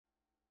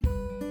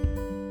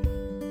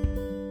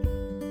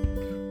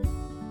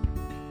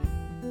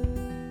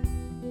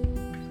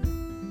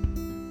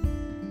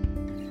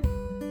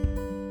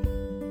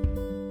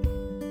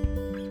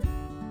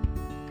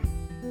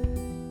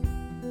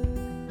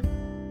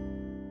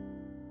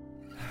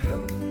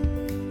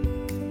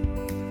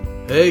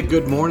Hey,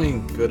 good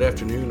morning, good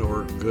afternoon,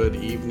 or good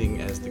evening,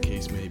 as the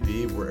case may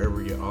be,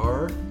 wherever you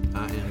are.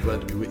 I am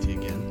glad to be with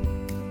you again.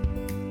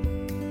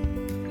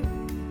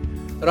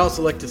 I'd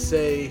also like to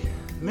say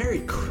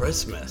Merry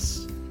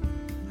Christmas.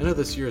 I know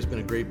this year has been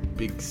a great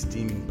big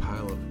steaming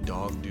pile of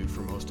dog doo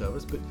for most of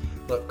us, but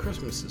look,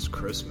 Christmas is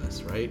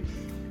Christmas, right?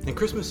 And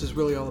Christmas is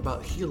really all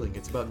about healing.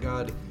 It's about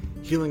God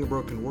healing a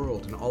broken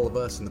world and all of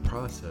us in the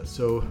process.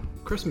 So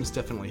Christmas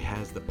definitely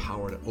has the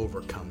power to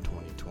overcome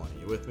 2020.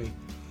 You with me?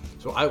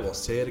 So I will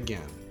say it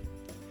again.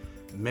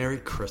 Merry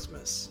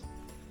Christmas.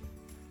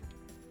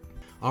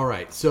 All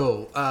right,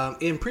 so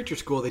in preacher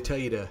school, they tell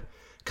you to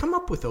come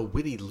up with a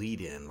witty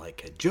lead-in,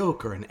 like a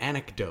joke or an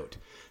anecdote.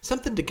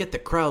 Something to get the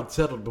crowd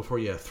settled before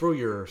you throw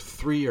your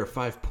 3 or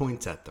 5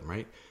 points at them,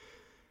 right?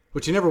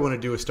 What you never want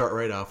to do is start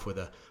right off with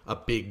a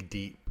big,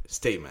 deep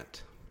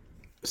statement.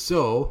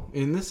 So,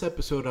 in this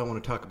episode, I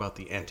want to talk about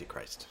the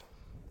Antichrist.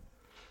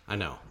 I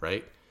know,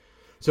 right?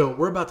 So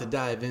we're about to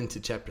dive into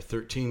chapter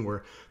 13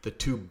 where the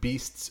two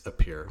beasts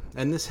appear.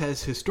 And this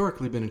has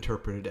historically been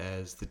interpreted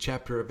as the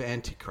chapter of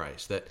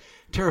Antichrist, that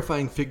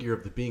terrifying figure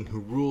of the being who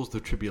rules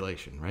the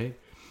tribulation, right?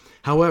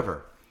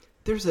 However,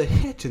 there's a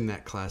hitch in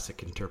that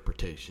classic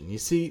interpretation. You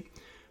see,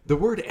 the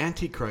word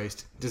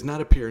Antichrist does not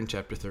appear in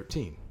chapter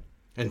 13.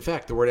 In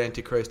fact, the word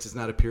Antichrist does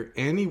not appear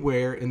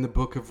anywhere in the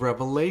book of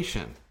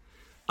Revelation.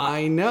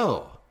 I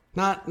know,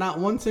 not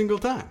one single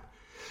time.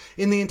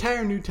 In the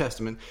entire New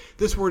Testament,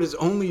 this word is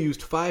only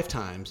used 5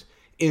 times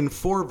in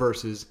 4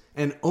 verses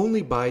and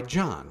only by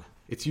John.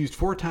 It's used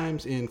 4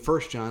 times in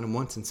 1 John and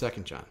once in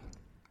 2 John.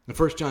 In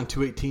 1 John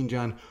 2:18,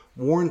 John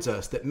warns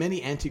us that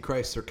many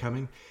antichrists are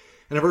coming.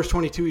 And in verse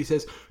 22, he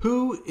says,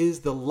 "Who is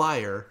the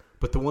liar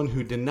but the one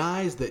who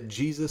denies that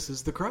Jesus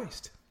is the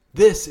Christ?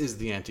 This is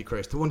the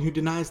Antichrist, the one who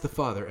denies the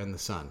Father and the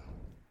Son."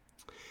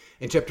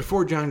 In chapter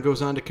 4, John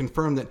goes on to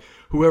confirm that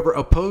whoever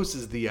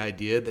opposes the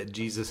idea that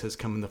Jesus has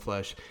come in the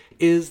flesh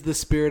is the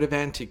spirit of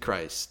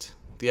Antichrist.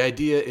 The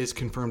idea is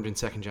confirmed in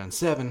 2 John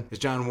 7, as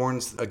John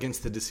warns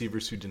against the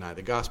deceivers who deny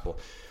the gospel.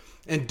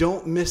 And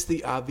don't miss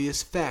the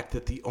obvious fact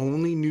that the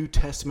only New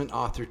Testament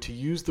author to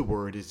use the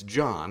word is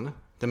John,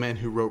 the man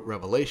who wrote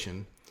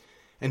Revelation,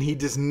 and he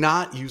does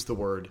not use the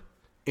word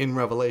in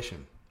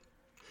Revelation.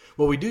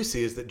 What we do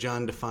see is that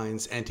John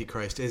defines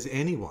Antichrist as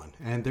anyone,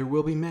 and there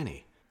will be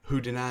many, who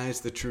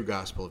denies the true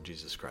gospel of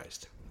Jesus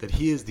Christ, that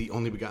he is the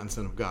only begotten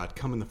Son of God,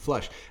 come in the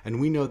flesh.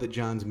 And we know that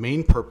John's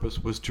main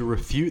purpose was to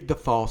refute the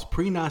false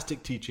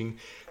pre-Gnostic teaching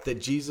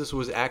that Jesus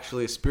was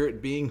actually a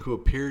spirit being who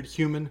appeared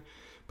human,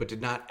 but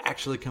did not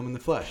actually come in the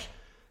flesh,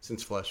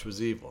 since flesh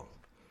was evil.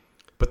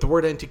 But the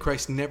word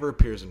Antichrist never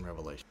appears in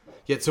Revelation.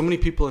 Yet so many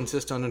people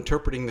insist on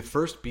interpreting the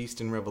first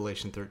beast in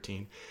Revelation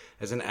 13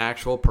 as an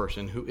actual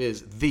person who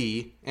is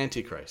the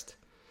Antichrist.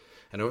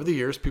 And over the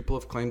years, people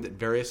have claimed that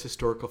various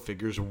historical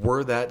figures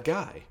were that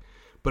guy.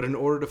 But in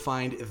order to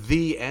find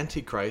the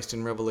Antichrist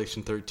in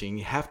Revelation 13,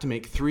 you have to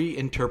make 3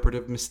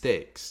 interpretive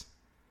mistakes.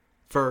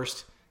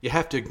 First, you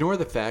have to ignore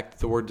the fact that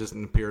the word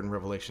doesn't appear in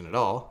Revelation at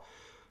all.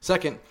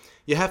 Second,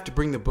 you have to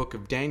bring the book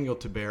of Daniel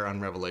to bear on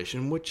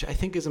Revelation, which I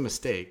think is a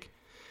mistake.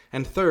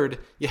 And third,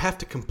 you have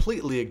to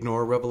completely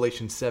ignore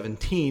Revelation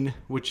 17,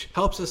 which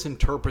helps us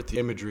interpret the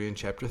imagery in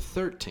chapter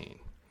 13.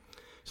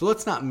 So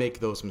let's not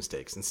make those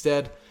mistakes.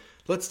 Instead,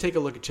 let's take a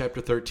look at chapter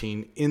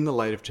 13 in the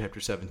light of chapter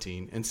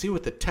 17 and see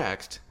what the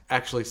text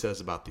actually says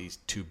about these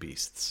two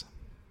beasts.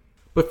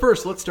 But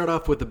first, let's start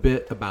off with a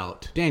bit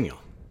about Daniel,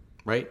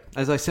 right?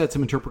 As I said,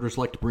 some interpreters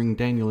like to bring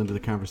Daniel into the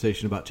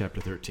conversation about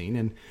chapter 13,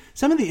 and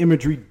some of the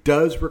imagery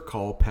does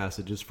recall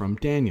passages from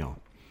Daniel.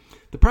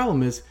 The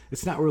problem is,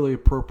 it's not really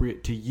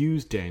appropriate to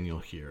use Daniel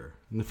here.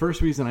 And the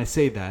first reason I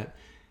say that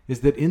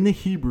is that in the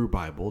Hebrew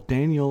Bible,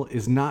 Daniel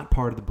is not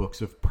part of the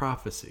books of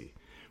prophecy.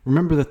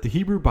 Remember that the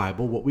Hebrew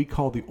Bible, what we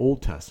call the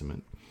Old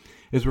Testament,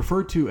 is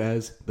referred to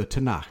as the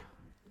Tanakh.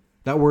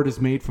 That word is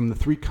made from the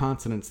 3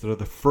 consonants that are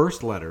the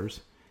first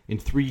letters in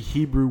 3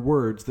 Hebrew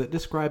words that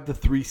describe the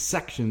 3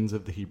 sections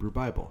of the Hebrew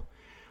Bible.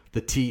 The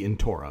T in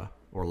Torah,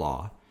 or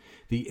law,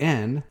 the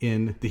N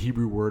in the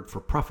Hebrew word for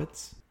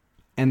prophets,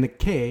 and the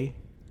K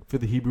for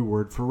the Hebrew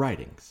word for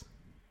writings.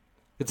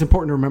 It's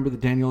important to remember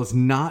that Daniel is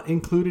not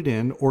included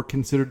in or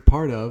considered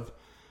part of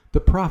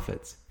the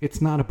prophets.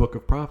 It's not a book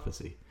of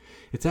prophecy.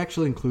 It's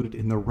actually included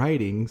in the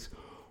writings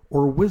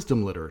or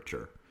wisdom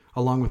literature,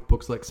 along with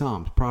books like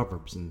Psalms,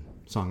 Proverbs, and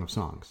Song of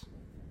Songs.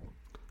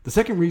 The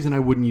second reason I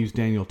wouldn't use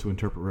Daniel to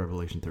interpret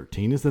Revelation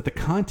 13 is that the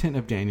content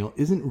of Daniel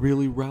isn't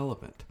really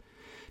relevant.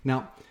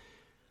 Now,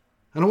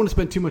 I don't want to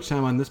spend too much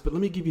time on this, but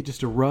let me give you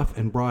just a rough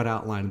and broad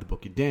outline of the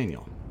book of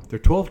Daniel. There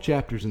are 12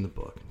 chapters in the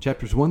book.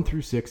 Chapters 1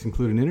 through 6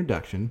 include an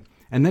introduction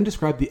and then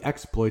describe the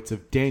exploits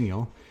of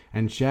Daniel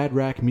and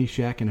Shadrach,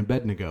 Meshach, and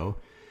Abednego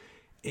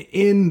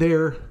in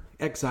their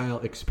exile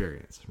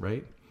experience,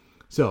 right?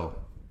 So,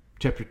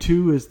 chapter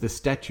 2 is the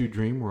statue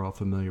dream we're all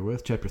familiar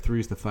with. Chapter 3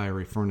 is the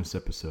fiery furnace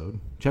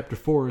episode. Chapter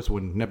 4 is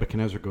when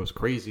Nebuchadnezzar goes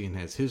crazy and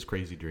has his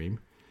crazy dream.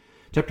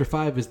 Chapter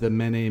 5 is the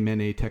Mene,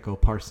 Mene, Tekel,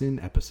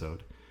 Parsin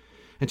episode.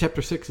 And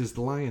chapter 6 is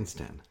the lion's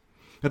den.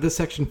 Now, this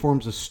section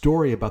forms a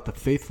story about the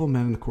faithful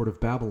men in the court of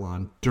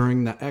Babylon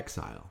during that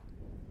exile.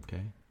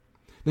 Okay.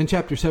 Then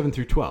chapter 7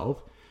 through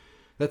 12,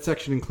 that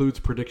section includes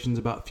predictions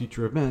about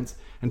future events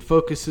and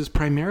focuses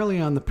primarily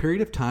on the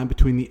period of time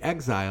between the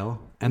exile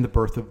and the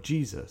birth of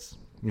Jesus.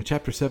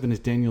 Chapter 7 is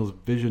Daniel's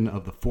vision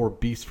of the 4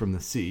 beasts from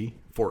the sea,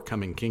 4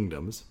 coming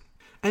kingdoms,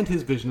 and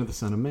his vision of the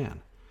Son of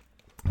Man.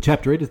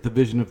 Chapter 8 is the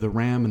vision of the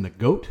ram and the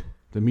goat,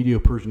 the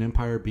Medo-Persian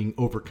Empire being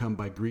overcome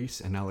by Greece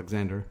and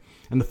Alexander,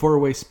 and the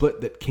four-way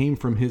split that came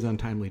from his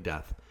untimely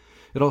death.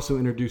 It also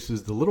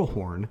introduces the little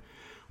horn,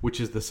 which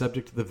is the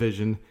subject of the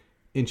vision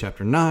in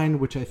chapter 9,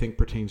 which I think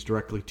pertains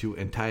directly to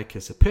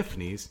Antiochus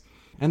Epiphanes,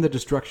 and the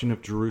destruction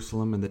of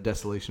Jerusalem and the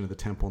desolation of the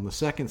temple in the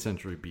 2nd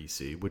century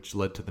BC, which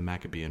led to the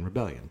Maccabean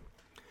rebellion.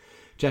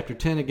 Chapter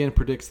 10 again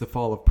predicts the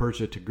fall of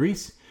Persia to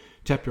Greece.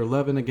 Chapter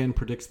 11 again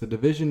predicts the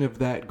division of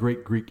that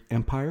great Greek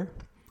empire.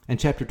 And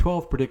chapter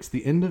 12 predicts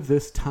the end of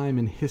this time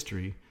in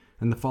history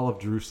and the fall of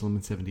Jerusalem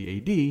in 70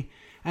 AD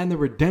and the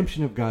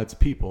redemption of God's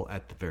people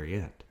at the very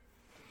end.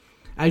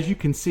 As you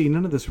can see,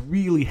 none of this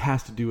really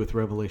has to do with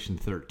Revelation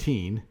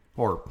 13,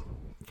 or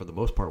for the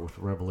most part with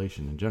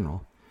Revelation in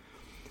general.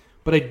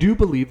 But I do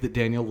believe that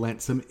Daniel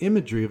lent some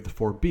imagery of the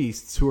 4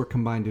 beasts who are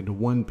combined into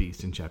one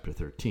beast in chapter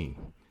 13.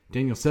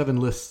 Daniel 7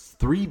 lists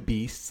 3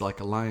 beasts like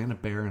a lion, a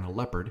bear, and a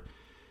leopard.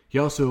 He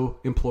also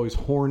employs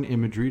horn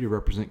imagery to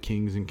represent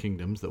kings and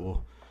kingdoms that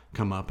will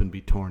come up and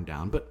be torn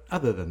down, but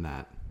other than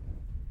that.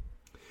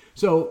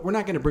 So we're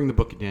not going to bring the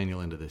book of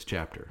Daniel into this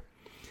chapter.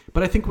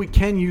 But I think we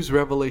can use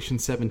Revelation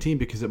 17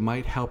 because it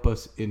might help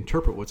us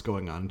interpret what's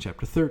going on in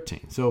chapter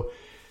 13. So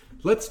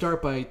let's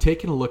start by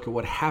taking a look at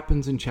what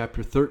happens in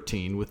chapter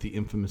 13 with the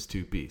infamous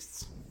 2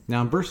 beasts.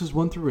 Now in verses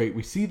 1 through 8,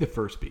 we see the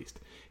first beast.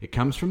 It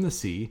comes from the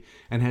sea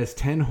and has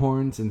 10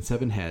 horns and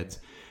 7 heads,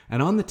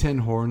 and on the 10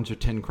 horns are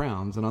 10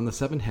 crowns, and on the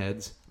 7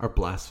 heads are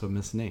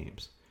blasphemous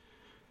names.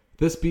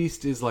 This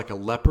beast is like a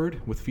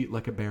leopard, with feet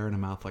like a bear and a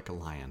mouth like a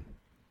lion.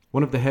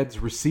 One of the heads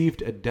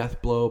received a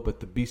death blow, but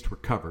the beast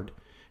recovered.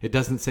 It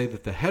doesn't say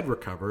that the head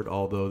recovered,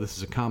 although this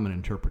is a common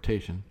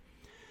interpretation.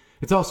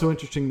 It's also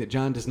interesting that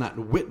John does not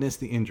witness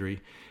the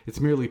injury. It's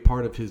merely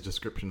part of his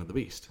description of the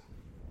beast.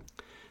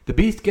 The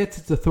beast gets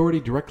its authority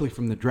directly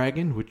from the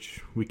dragon,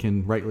 which we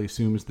can rightly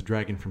assume is the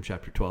dragon from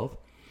chapter 12,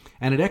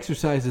 and it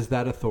exercises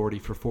that authority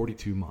for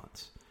 42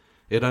 months.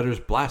 It utters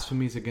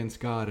blasphemies against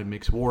God and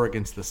makes war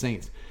against the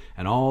saints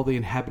and all the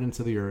inhabitants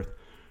of the earth,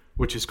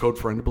 which is code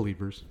for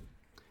unbelievers,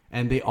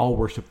 and they all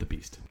worship the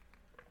beast.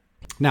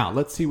 Now,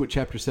 let's see what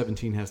chapter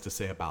 17 has to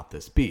say about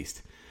this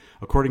beast.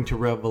 According to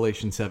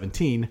Revelation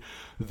 17,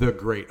 the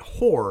great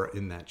whore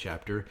in that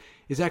chapter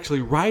is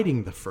actually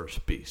riding the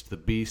first beast, the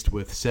beast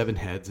with 7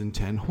 heads and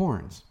 10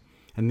 horns.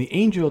 And the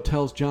angel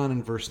tells John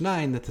in verse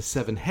 9 that the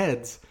 7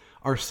 heads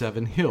are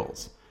 7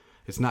 hills.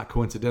 It's not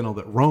coincidental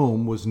that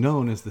Rome was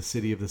known as the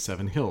city of the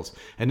 7 hills.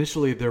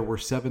 Initially, there were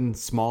 7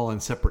 small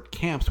and separate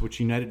camps which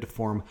united to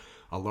form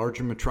a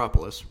larger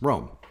metropolis,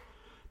 Rome.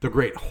 The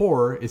great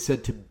whore is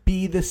said to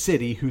be the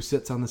city who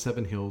sits on the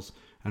 7 hills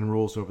and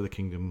rules over the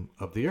kingdom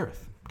of the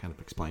earth. Kind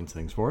of explains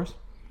things for us.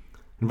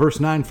 And verse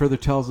 9 further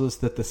tells us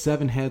that the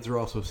 7 heads are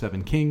also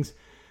 7 kings,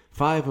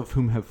 5 of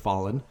whom have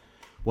fallen,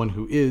 1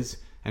 who is,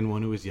 and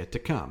 1 who is yet to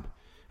come.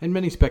 And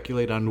many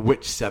speculate on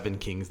which 7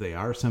 kings they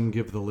are. Some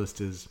give the list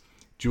as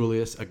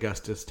Julius,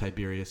 Augustus,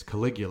 Tiberius,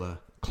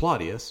 Caligula,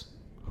 Claudius,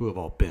 who have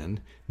all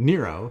been,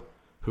 Nero,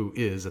 who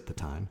is at the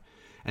time,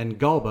 and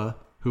Galba,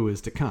 who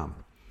is to come.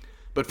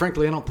 But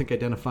frankly, I don't think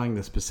identifying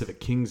the specific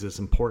kings is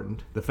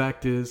important. The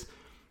fact is,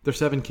 they're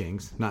 7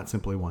 kings, not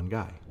simply 1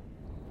 guy.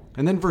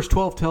 And then verse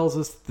 12 tells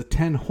us that the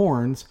 10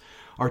 horns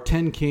are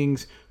 10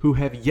 kings who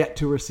have yet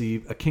to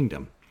receive a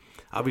kingdom.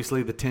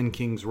 Obviously, the 10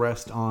 kings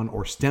rest on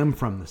or stem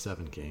from the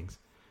 7 kings.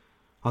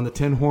 On the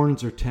 10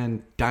 horns are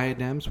 10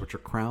 diadems, which are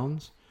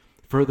crowns,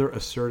 further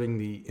asserting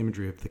the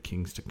imagery of the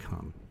kings to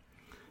come.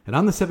 And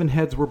on the 7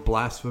 heads were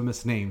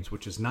blasphemous names,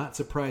 which is not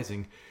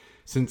surprising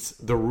since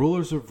the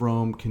rulers of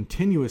Rome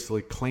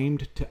continuously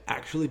claimed to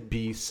actually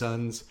be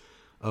sons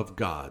of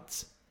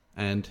gods,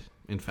 and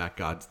in fact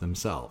gods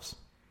themselves.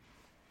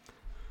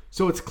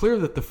 So it's clear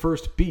that the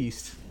first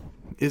beast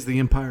is the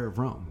Empire of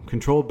Rome,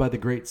 controlled by the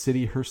great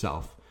city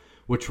herself,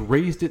 which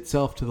raised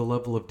itself to the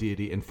level of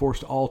deity and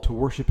forced all to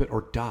worship it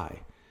or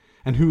die,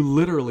 and who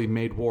literally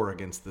made war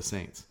against the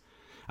saints.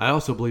 I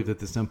also believe that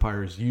this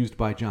empire is used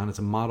by John as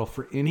a model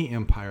for any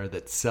empire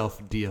that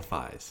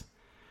self-deifies,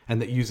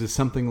 and that uses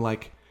something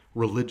like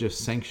religious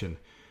sanction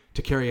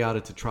to carry out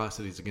its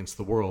atrocities against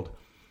the world,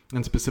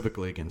 and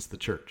specifically against the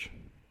church.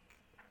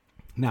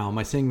 Now, am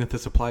I saying that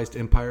this applies to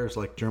empires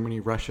like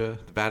Germany, Russia,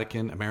 the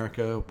Vatican,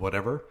 America,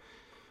 whatever?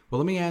 Well,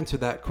 let me answer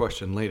that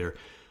question later.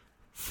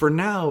 For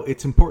now,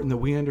 it's important that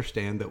we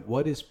understand that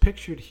what is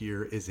pictured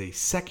here is a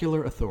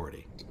secular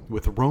authority,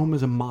 with Rome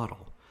as a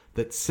model,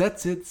 that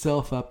sets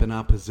itself up in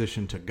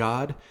opposition to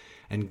God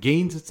and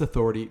gains its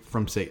authority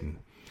from Satan,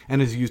 and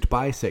is used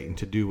by Satan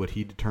to do what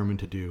he determined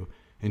to do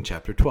in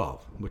chapter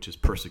 12, which is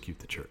persecute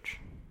the church.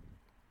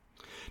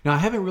 Now, I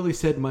haven't really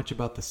said much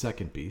about the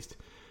second beast.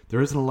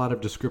 There isn't a lot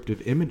of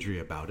descriptive imagery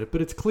about it,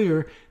 but it's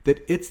clear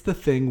that it's the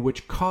thing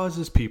which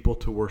causes people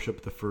to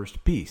worship the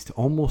first beast,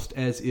 almost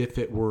as if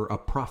it were a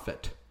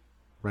prophet,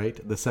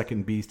 right? The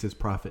second beast is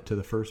prophet to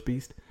the first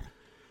beast.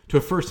 To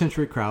a first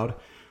century crowd,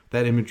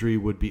 that imagery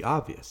would be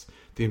obvious.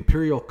 The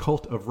imperial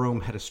cult of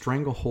Rome had a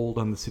stranglehold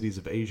on the cities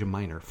of Asia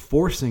Minor,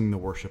 forcing the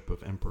worship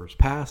of emperors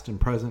past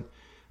and present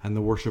and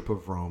the worship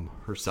of Rome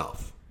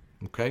herself.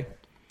 Okay?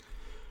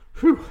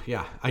 Whew,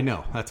 yeah, I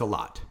know, that's a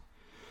lot.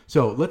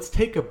 So let's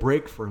take a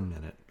break for a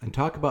minute and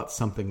talk about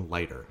something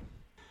lighter.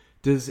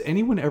 Does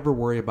anyone ever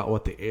worry about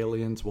what the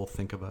aliens will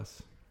think of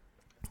us?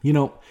 You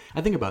know,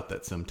 I think about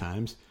that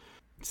sometimes.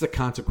 It's a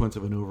consequence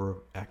of an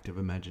overactive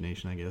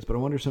imagination, I guess. But I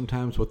wonder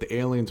sometimes what the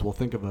aliens will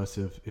think of us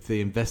if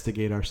they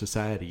investigate our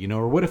society, you know?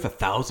 Or what if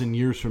 1,000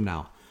 years from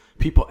now,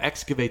 people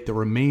excavate the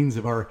remains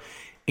of our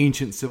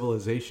ancient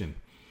civilization?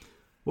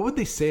 What would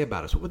they say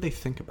about us? What would they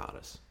think about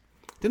us?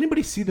 Did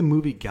anybody see the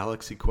movie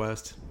Galaxy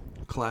Quest?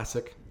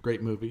 Classic,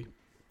 great movie.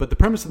 But the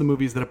premise of the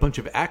movie is that a bunch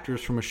of actors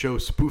from a show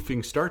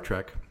spoofing Star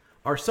Trek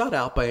are sought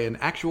out by an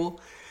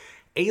actual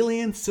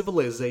alien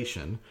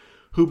civilization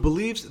who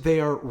believes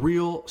they are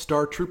real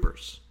Star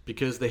Troopers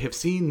because they have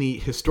seen the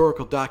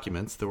historical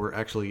documents that were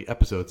actually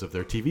episodes of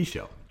their TV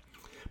show.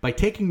 By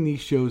taking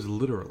these shows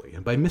literally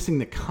and by missing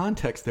the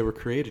context they were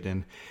created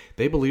in,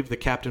 they believed the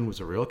captain was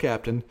a real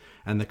captain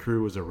and the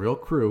crew was a real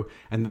crew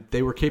and that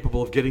they were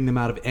capable of getting them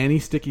out of any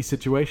sticky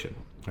situation,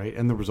 right?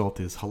 And the result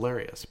is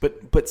hilarious.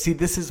 But see,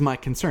 this is my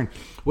concern.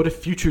 What if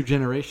future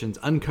generations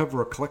uncover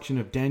a collection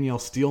of Danielle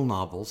Steele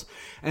novels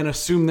and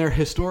assume they're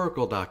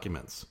historical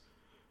documents?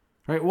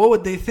 Right? What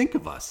would they think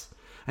of us?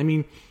 I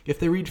mean, if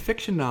they read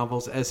fiction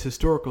novels as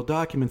historical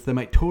documents, they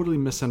might totally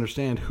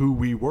misunderstand who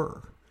we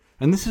were.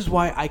 And this is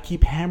why I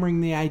keep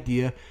hammering the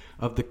idea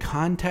of the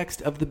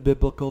context of the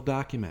biblical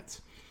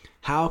documents.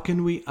 How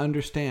can we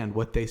understand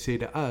what they say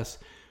to us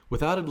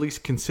without at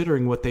least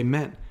considering what they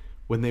meant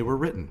when they were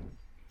written?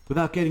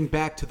 Without getting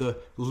back to the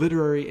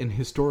literary and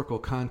historical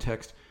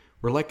context,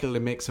 we're likely to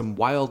make some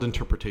wild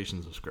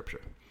interpretations of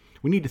Scripture.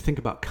 We need to think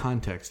about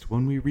context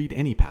when we read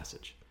any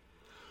passage.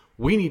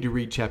 We need to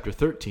read chapter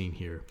 13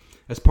 here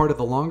as part of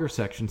the longer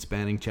section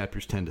spanning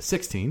chapters 10 to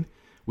 16.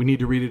 We need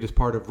to read it as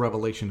part of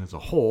Revelation as a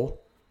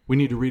whole. We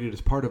need to read it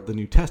as part of the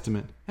New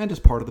Testament and as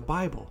part of the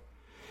Bible.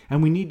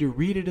 And we need to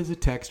read it as a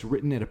text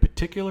written at a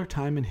particular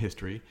time in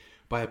history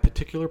by a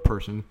particular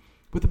person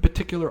with a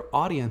particular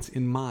audience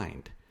in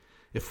mind.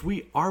 If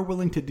we are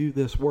willing to do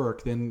this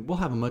work, then we'll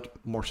have a much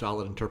more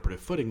solid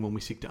interpretive footing when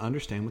we seek to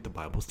understand what the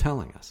Bible is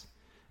telling us.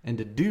 And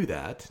to do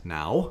that,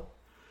 now,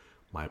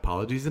 my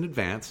apologies in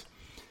advance,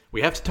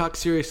 we have to talk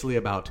seriously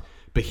about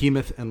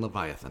Behemoth and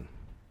Leviathan.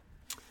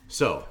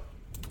 So,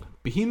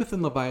 Behemoth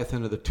and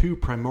Leviathan are the two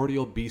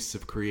primordial beasts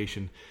of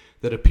creation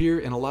that appear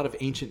in a lot of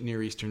ancient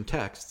Near Eastern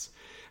texts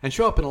and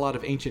show up in a lot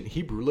of ancient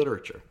Hebrew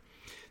literature.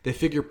 They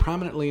figure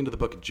prominently into the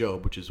book of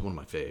Job, which is one of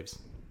my faves.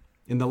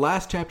 In the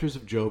last chapters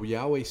of Job,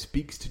 Yahweh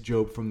speaks to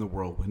Job from the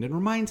whirlwind and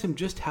reminds him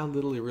just how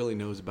little he really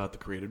knows about the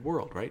created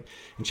world, right?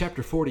 In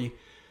chapter 40,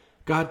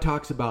 God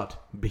talks about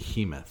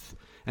Behemoth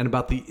and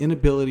about the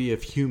inability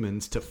of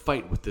humans to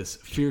fight with this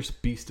fierce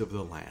beast of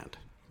the land.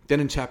 Then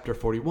in chapter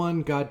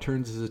 41, God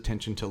turns his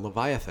attention to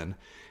Leviathan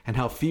and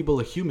how feeble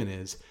a human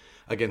is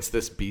against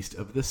this beast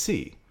of the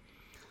sea.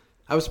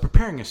 I was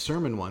preparing a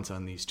sermon once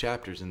on these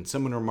chapters, and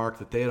someone remarked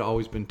that they had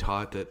always been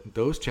taught that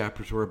those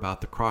chapters were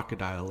about the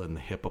crocodile and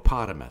the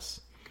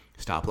hippopotamus.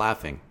 Stop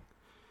laughing.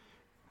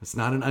 It's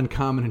not an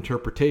uncommon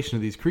interpretation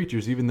of these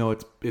creatures, even though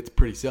it's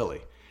pretty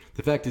silly.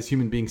 The fact is,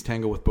 human beings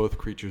tangle with both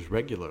creatures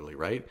regularly,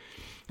 right?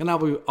 And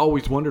I've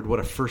always wondered what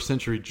a first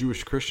century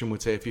Jewish Christian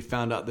would say if he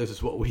found out this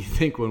is what we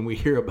think when we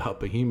hear about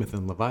Behemoth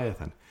and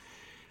Leviathan.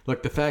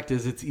 Look, the fact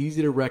is, it's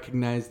easy to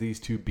recognize these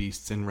two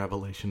beasts in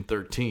Revelation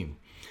 13.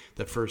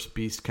 The first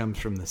beast comes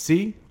from the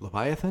sea,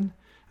 Leviathan,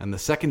 and the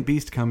second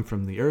beast comes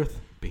from the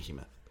earth,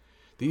 Behemoth.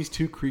 These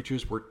two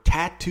creatures were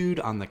tattooed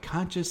on the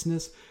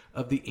consciousness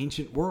of the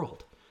ancient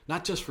world,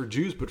 not just for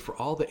Jews, but for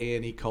all the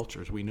A&E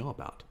cultures we know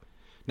about.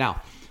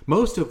 Now,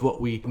 most of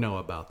what we know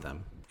about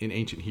them in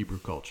ancient Hebrew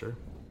culture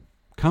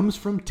comes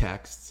from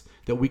texts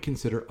that we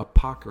consider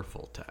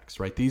apocryphal texts,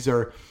 right? These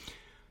are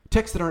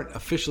texts that aren't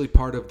officially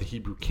part of the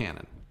Hebrew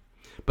canon,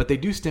 but they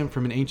do stem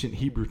from an ancient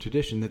Hebrew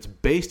tradition that's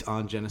based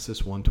on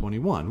Genesis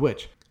 1:21,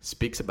 which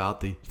speaks about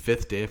the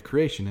fifth day of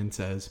creation and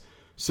says,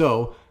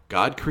 "So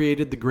God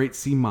created the great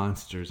sea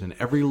monsters and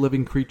every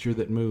living creature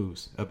that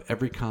moves, of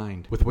every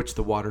kind, with which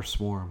the waters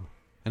swarm,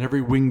 and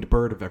every winged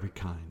bird of every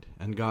kind.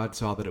 And God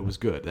saw that it was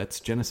good." That's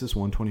Genesis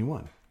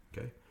 1:21.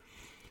 Okay,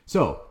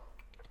 so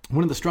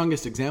one of the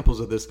strongest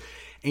examples of this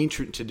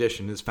ancient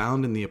tradition is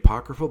found in the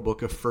apocryphal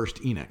book of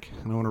 1 Enoch.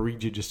 And I want to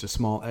read you just a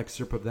small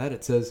excerpt of that.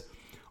 It says,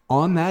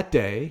 "On that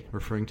day,"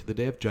 referring to the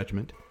day of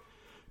judgment,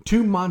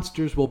 "two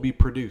monsters will be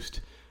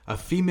produced, a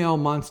female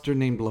monster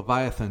named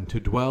Leviathan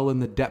to dwell in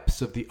the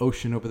depths of the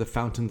ocean over the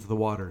fountains of the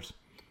waters.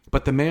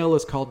 But the male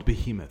is called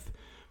Behemoth,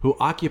 who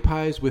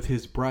occupies with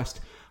his breast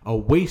a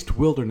waste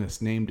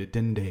wilderness named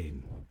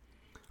Dendane,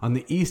 on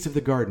the east of the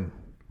garden,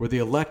 where the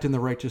elect and the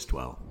righteous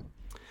dwell.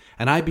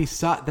 And I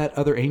besought that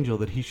other angel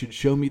that he should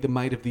show me the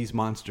might of these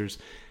monsters,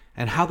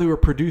 and how they were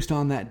produced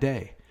on that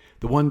day,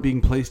 the one being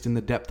placed in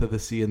the depth of the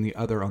sea, and the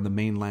other on the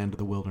main land of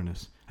the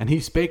wilderness. And he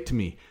spake to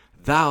me,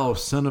 Thou,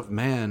 son of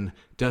man,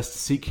 dost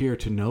seek here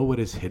to know what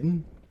is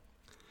hidden?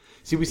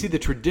 See, we see the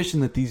tradition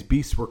that these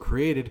beasts were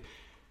created,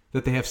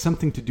 that they have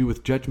something to do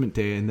with Judgment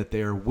Day, and that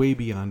they are way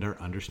beyond our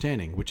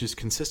understanding, which is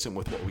consistent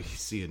with what we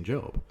see in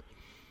Job.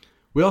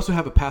 We also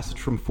have a passage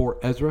from 4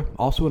 Ezra,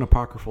 also an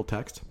apocryphal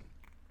text.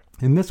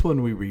 In this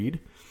one we read,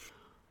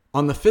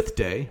 On the 5th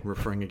day,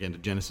 referring again to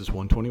Genesis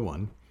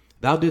 1:21,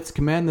 Thou didst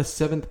command the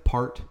 7th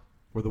part,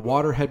 where the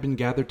water had been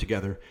gathered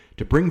together,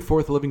 to bring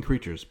forth living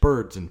creatures,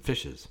 birds and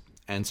fishes.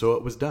 And so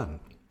it was done.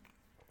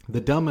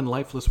 The dumb and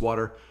lifeless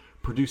water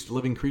produced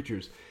living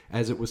creatures,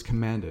 as it was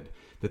commanded,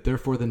 that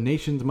therefore the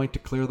nations might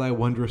declare thy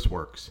wondrous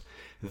works.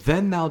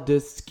 Then thou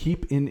didst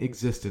keep in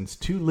existence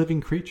 2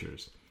 living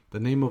creatures. The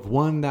name of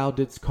one thou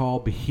didst call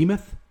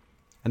Behemoth,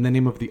 and the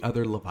name of the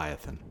other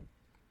Leviathan.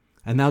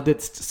 And thou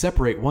didst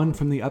separate one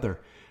from the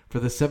other, for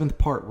the 7th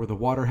part, where the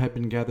water had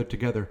been gathered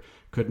together,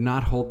 could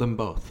not hold them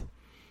both.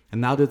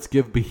 And thou didst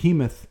give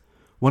Behemoth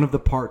one of the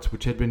parts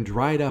which had been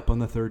dried up on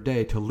the 3rd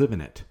day to live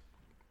in it,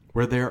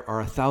 where there are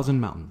 1,000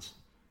 mountains.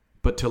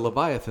 But to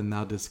Leviathan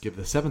thou didst give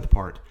the 7th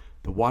part,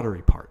 the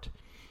watery part.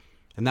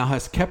 And thou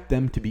hast kept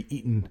them to be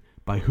eaten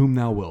by whom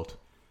thou wilt,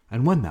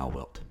 and when thou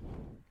wilt.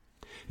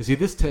 You see,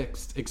 this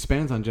text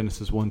expands on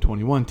Genesis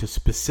 1:21 to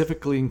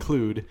specifically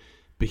include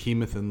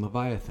Behemoth and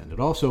Leviathan. It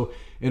also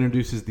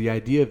introduces the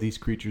idea of these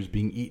creatures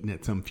being eaten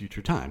at some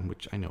future time,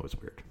 which I know is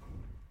weird.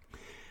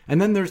 And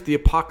then there's the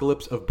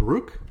Apocalypse of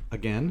Baruch,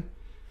 again,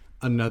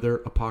 another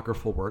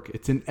apocryphal work.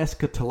 It's an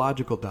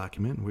eschatological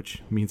document,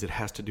 which means it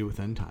has to do with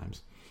end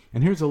times.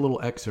 And here's a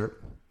little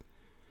excerpt.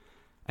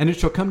 And it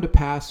shall come to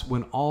pass,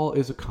 when all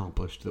is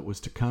accomplished that was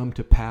to come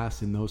to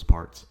pass in those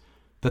parts,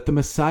 that the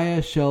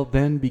Messiah shall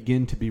then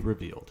begin to be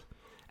revealed.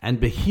 And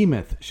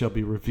Behemoth shall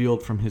be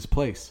revealed from his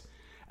place,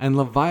 and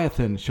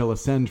Leviathan shall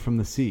ascend from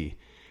the sea.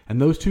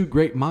 And those 2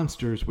 great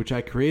monsters, which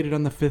I created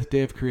on the 5th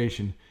day of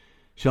creation,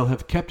 shall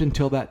have kept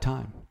until that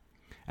time.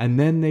 And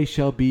then they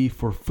shall be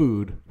for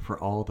food for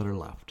all that are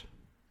left.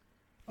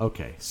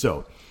 Okay,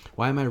 so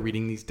why am I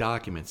reading these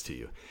documents to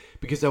you?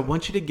 Because I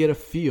want you to get a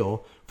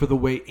feel for the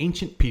way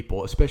ancient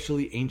people,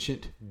 especially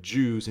ancient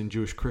Jews and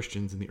Jewish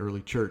Christians in the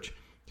early church,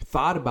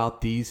 thought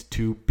about these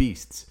 2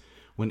 beasts.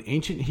 When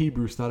ancient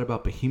Hebrews thought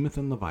about Behemoth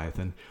and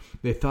Leviathan,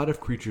 they thought of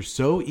creatures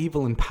so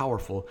evil and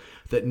powerful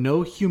that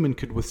no human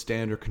could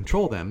withstand or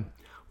control them,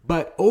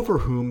 but over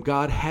whom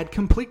God had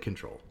complete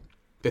control.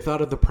 They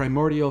thought of the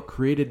primordial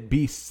created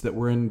beasts that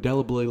were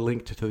indelibly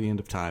linked to the end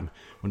of time,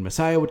 when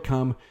Messiah would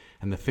come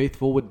and the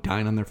faithful would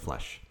dine on their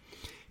flesh.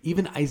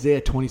 Even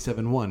Isaiah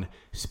 27:1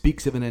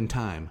 speaks of an end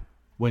time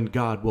when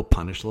God will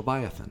punish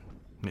Leviathan.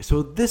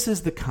 So this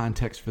is the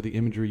context for the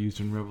imagery used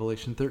in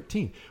Revelation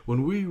 13.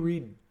 When we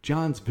read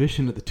John's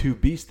vision of the 2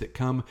 beasts that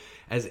come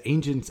as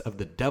agents of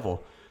the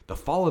devil, the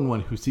fallen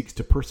one who seeks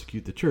to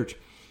persecute the church,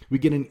 we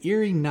get an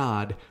eerie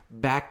nod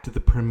back to the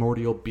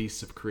primordial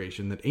beasts of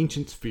creation that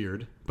ancients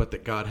feared, but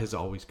that God has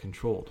always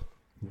controlled.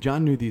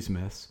 John knew these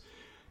myths.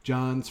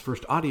 John's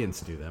first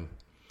audience knew them.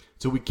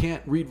 So we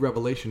can't read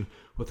Revelation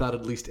without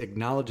at least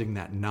acknowledging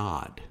that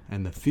nod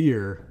and the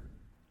fear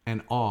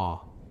and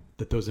awe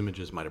that those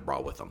images might have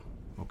brought with them.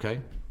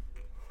 Okay?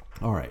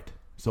 All right.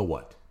 So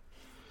what?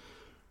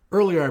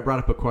 Earlier I brought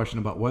up a question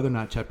about whether or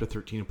not chapter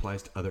 13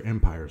 applies to other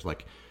empires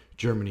like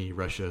Germany,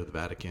 Russia, the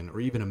Vatican,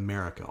 or even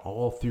America.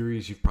 All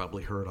theories you've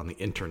probably heard on the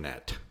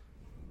internet.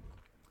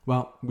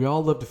 Well, we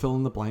all love to fill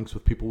in the blanks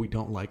with people we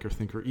don't like or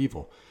think are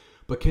evil.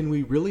 But can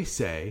we really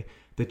say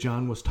that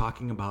John was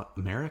talking about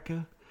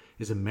America?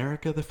 Is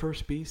America the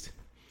first beast?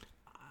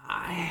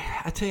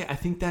 I tell you, I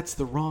think that's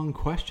the wrong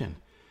question.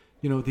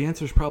 The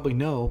answer is probably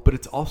no, but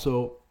it's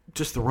also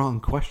just the wrong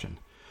question.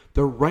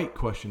 The right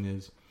question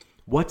is,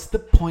 what's the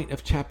point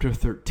of chapter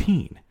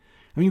 13?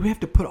 I mean, we have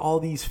to put all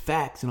these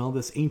facts and all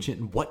this ancient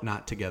and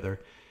whatnot together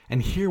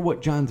and hear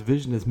what John's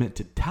vision is meant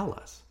to tell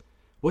us.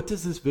 What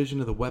does this vision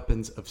of the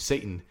weapons of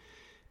Satan,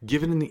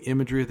 given in the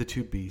imagery of the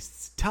 2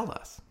 beasts, tell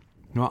us?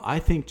 Well, I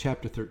think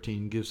chapter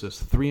 13 gives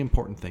us 3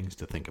 important things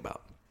to think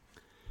about.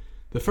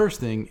 The first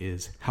thing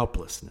is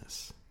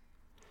helplessness.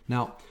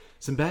 Now,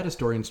 some bad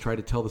historians try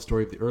to tell the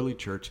story of the early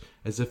church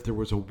as if there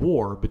was a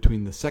war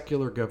between the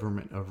secular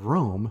government of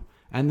Rome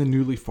and the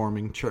newly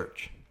forming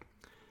church.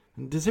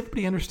 Does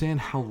everybody understand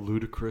how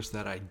ludicrous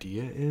that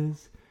idea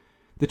is?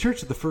 The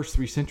church of the first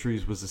 3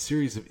 centuries was a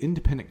series of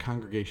independent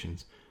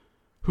congregations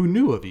who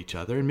knew of each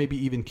other and maybe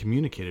even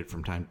communicated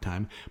from time to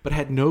time, but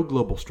had no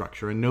global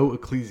structure and no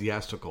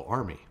ecclesiastical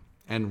army.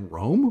 And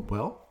Rome?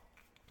 Well,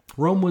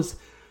 Rome was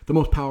the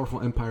most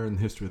powerful empire in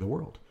the history of the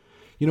world.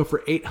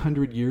 For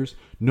 800 years,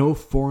 no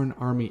foreign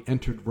army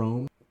entered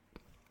Rome.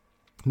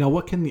 Now,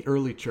 what can the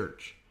early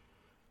church,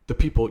 the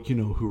people,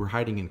 who were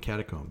hiding in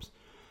catacombs,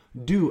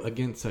 do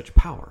against such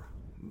power?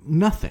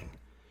 Nothing.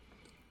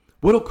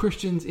 What will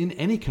Christians in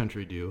any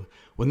country do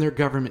when their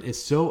government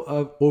is so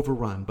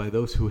overrun by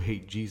those who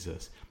hate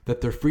Jesus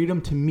that their freedom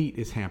to meet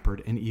is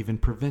hampered and even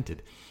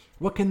prevented?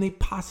 What can they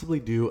possibly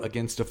do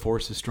against a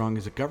force as strong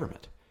as a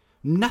government?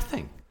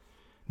 Nothing.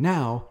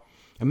 Now,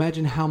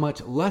 imagine how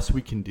much less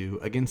we can do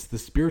against the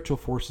spiritual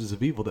forces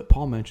of evil that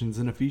Paul mentions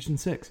in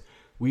Ephesians 6.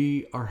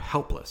 We are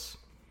helpless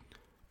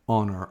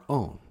on our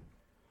own.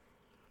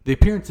 The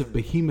appearance of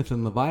Behemoth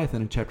and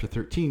Leviathan in chapter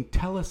 13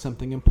 tell us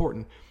something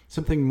important,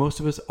 something most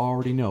of us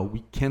already know.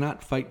 We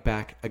cannot fight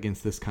back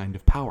against this kind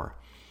of power.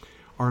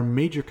 Our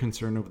major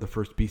concern over the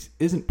first beast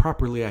isn't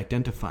properly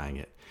identifying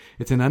it.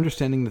 It's an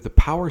understanding that the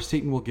power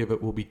Satan will give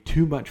it will be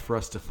too much for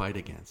us to fight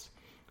against.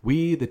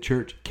 We, the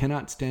church,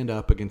 cannot stand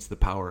up against the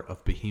power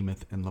of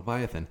Behemoth and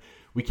Leviathan.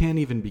 We can't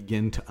even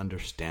begin to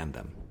understand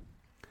them.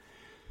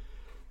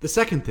 The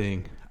second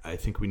thing I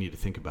think we need to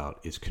think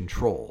about is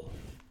control.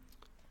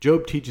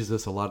 Job teaches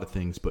us a lot of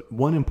things, but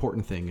one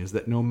important thing is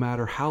that no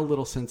matter how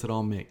little sense it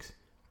all makes,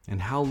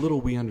 and how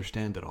little we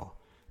understand it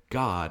all,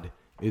 God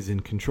is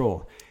in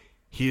control.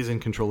 He is in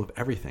control of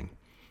everything.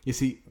 You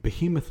see,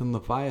 Behemoth and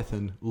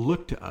Leviathan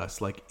look to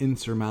us like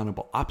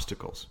insurmountable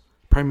obstacles,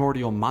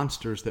 primordial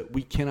monsters that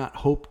we cannot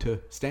hope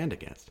to stand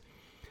against.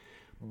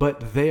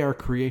 But they are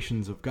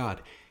creations of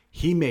God.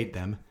 He made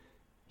them,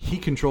 He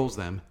controls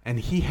them, and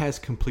He has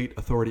complete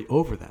authority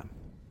over them.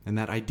 And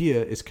that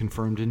idea is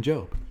confirmed in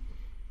Job.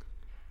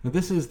 Now,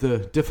 this is the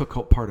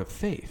difficult part of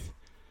faith.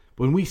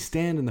 When we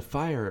stand in the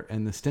fire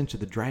and the stench of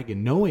the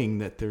dragon, knowing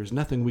that there's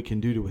nothing we can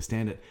do to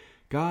withstand it,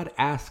 God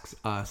asks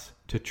us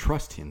to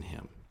trust in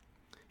Him.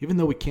 Even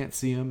though we can't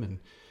see Him, and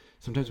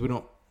sometimes we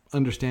don't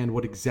understand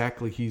what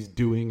exactly He's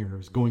doing or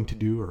is going to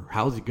do or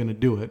how's He going to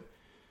do it,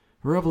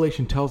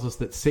 Revelation tells us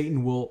that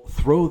Satan will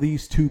throw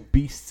these two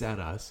beasts at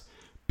us,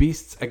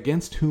 beasts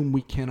against whom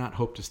we cannot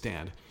hope to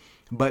stand,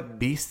 but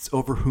beasts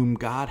over whom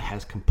God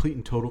has complete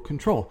and total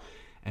control.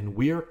 And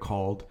we are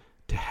called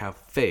to have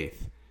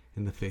faith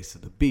in the face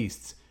of the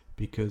beasts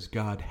because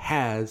God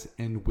has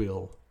and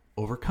will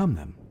overcome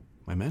them.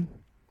 Amen?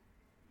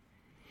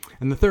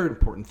 And the third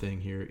important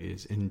thing here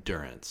is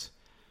endurance.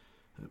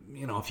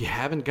 If you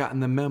haven't gotten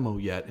the memo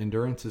yet,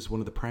 endurance is one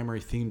of the primary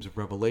themes of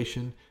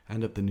Revelation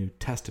and of the New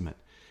Testament.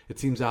 It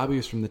seems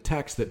obvious from the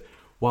text that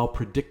while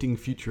predicting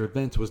future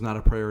events was not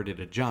a priority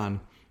to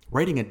John,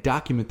 writing a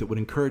document that would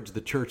encourage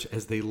the church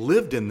as they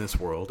lived in this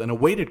world and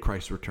awaited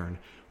Christ's return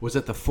was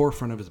at the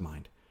forefront of his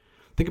mind.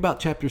 Think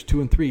about chapters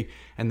 2 and 3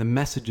 and the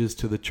messages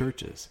to the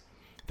churches.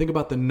 Think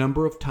about the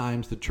number of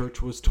times the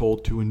church was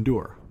told to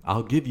endure.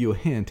 I'll give you a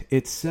hint.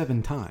 It's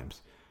 7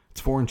 times. It's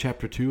 4 in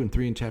chapter 2 and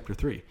 3 in chapter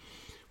 3.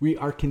 We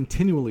are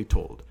continually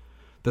told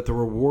that the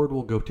reward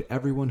will go to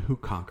everyone who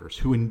conquers,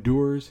 who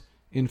endures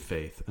in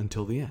faith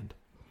until the end.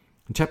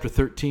 And chapter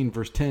 13,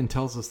 verse 10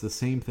 tells us the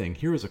same thing.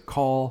 Here is a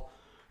call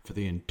for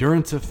the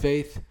endurance of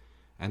faith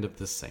and of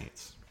the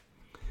saints.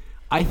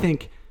 I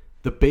think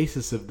the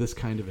basis of this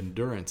kind of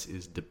endurance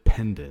is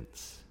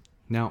dependence.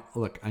 Now,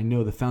 look, I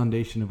know the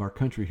foundation of our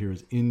country here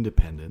is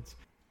independence.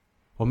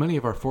 While many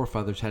of our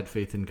forefathers had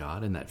faith in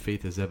God, and that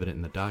faith is evident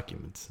in the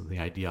documents, the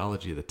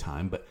ideology of the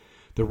time, but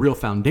the real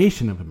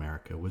foundation of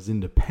America was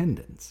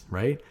independence,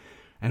 right?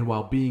 And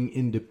while being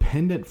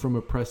independent from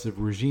oppressive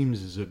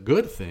regimes is a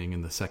good thing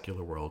in the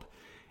secular world,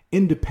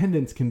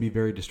 independence can be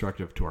very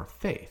destructive to our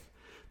faith.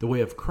 The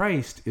way of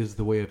Christ is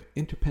the way of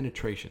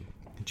interpenetration,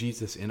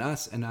 Jesus in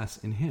us and us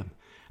in Him.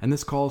 And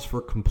this calls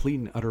for complete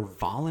and utter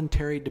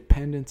voluntary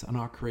dependence on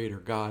our Creator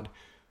God,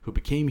 who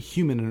became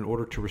human in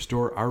order to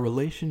restore our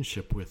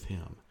relationship with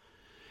Him.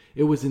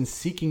 It was in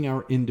seeking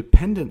our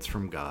independence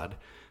from God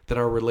that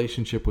our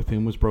relationship with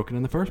Him was broken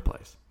in the first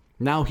place.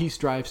 Now He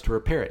strives to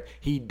repair it.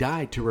 He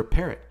died to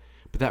repair it.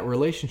 But that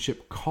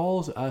relationship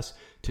calls us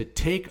to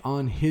take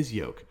on His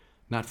yoke,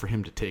 not for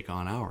Him to take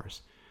on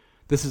ours.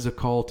 This is a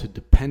call to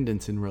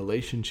dependence in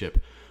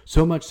relationship,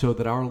 so much so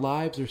that our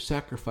lives are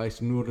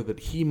sacrificed in order that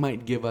He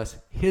might give us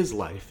His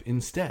life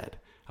instead,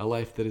 a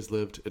life that is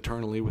lived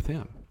eternally with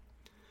Him.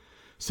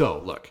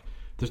 So, look,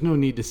 there's no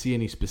need to see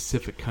any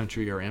specific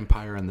country or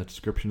empire in the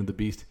description of the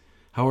beast.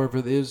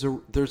 However, there's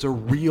a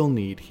real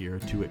need here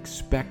to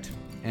expect,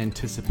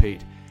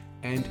 anticipate,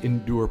 and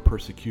endure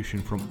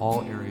persecution from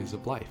all areas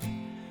of life.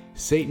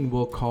 Satan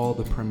will call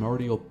the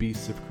primordial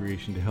beasts of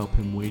creation to help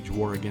him wage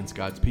war against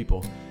God's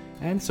people,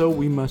 and so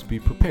we must be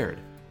prepared.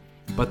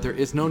 But there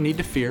is no need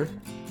to fear.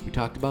 We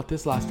talked about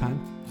this last time.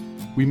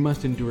 We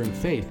must endure in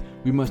faith.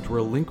 We must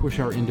relinquish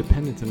our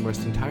independence and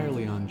rest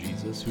entirely on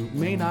Jesus, who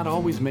may not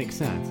always make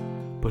sense,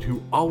 but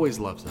who always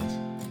loves us,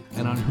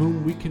 and on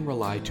whom we can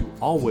rely to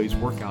always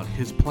work out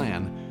His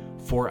plan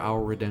for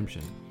our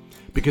redemption.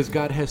 Because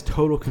God has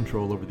total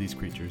control over these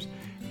creatures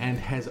and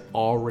has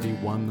already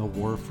won the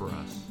war for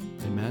us.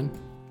 Amen?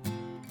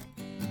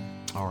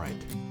 All right.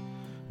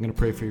 I'm going to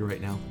pray for you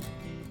right now.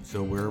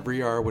 So wherever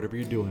you are, whatever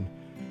you're doing,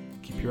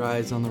 keep your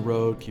eyes on the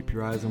road, keep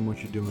your eyes on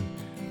what you're doing,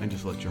 and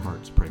just let your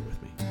hearts pray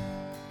with me.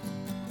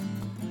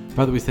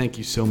 Father, we thank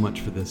you so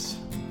much for this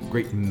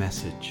great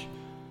message.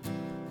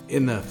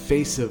 In the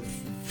face of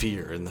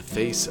fear, in the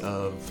face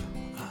of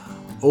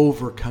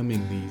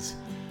overcoming these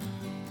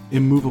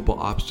immovable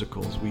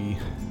obstacles, we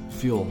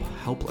feel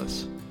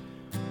helpless.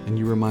 And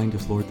you remind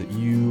us, Lord, that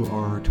you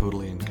are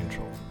totally in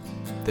control,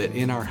 that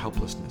in our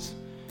helplessness,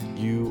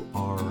 you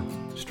are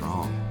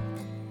strong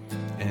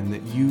and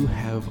that you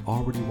have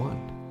already won.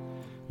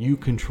 You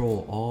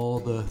control all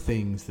the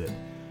things that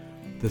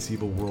this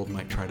evil world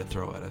might try to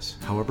throw at us.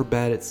 However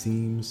bad it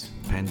seems,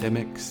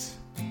 pandemics,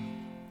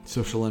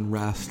 social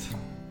unrest,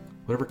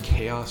 whatever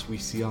chaos we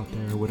see out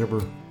there,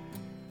 whatever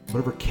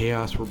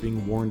chaos we're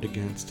being warned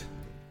against,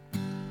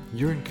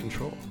 you're in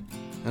control.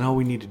 And all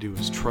we need to do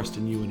is trust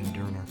in you and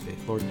endure in our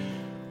faith. Lord,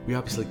 we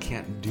obviously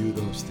can't do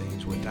those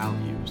things without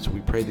you, so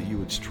we pray that you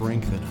would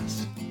strengthen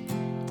us,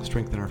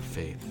 strengthen our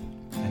faith,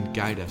 and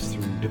guide us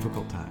through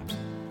difficult times.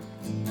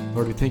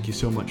 Lord, we thank you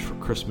so much for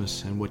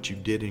Christmas and what you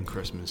did in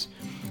Christmas.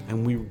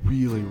 And we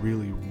really,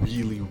 really,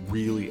 really,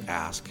 really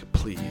ask,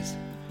 please,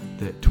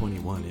 that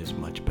 21 is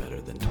much better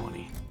than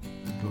 20.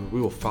 Lord, we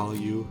will follow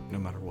you no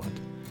matter what.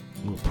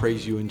 And we'll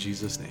praise you in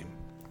Jesus' name.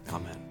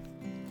 Amen.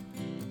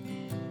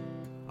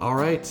 All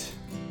right.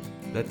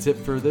 That's it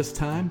for this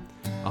time.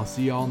 I'll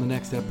see you all in the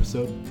next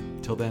episode.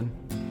 Till then,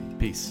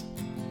 peace.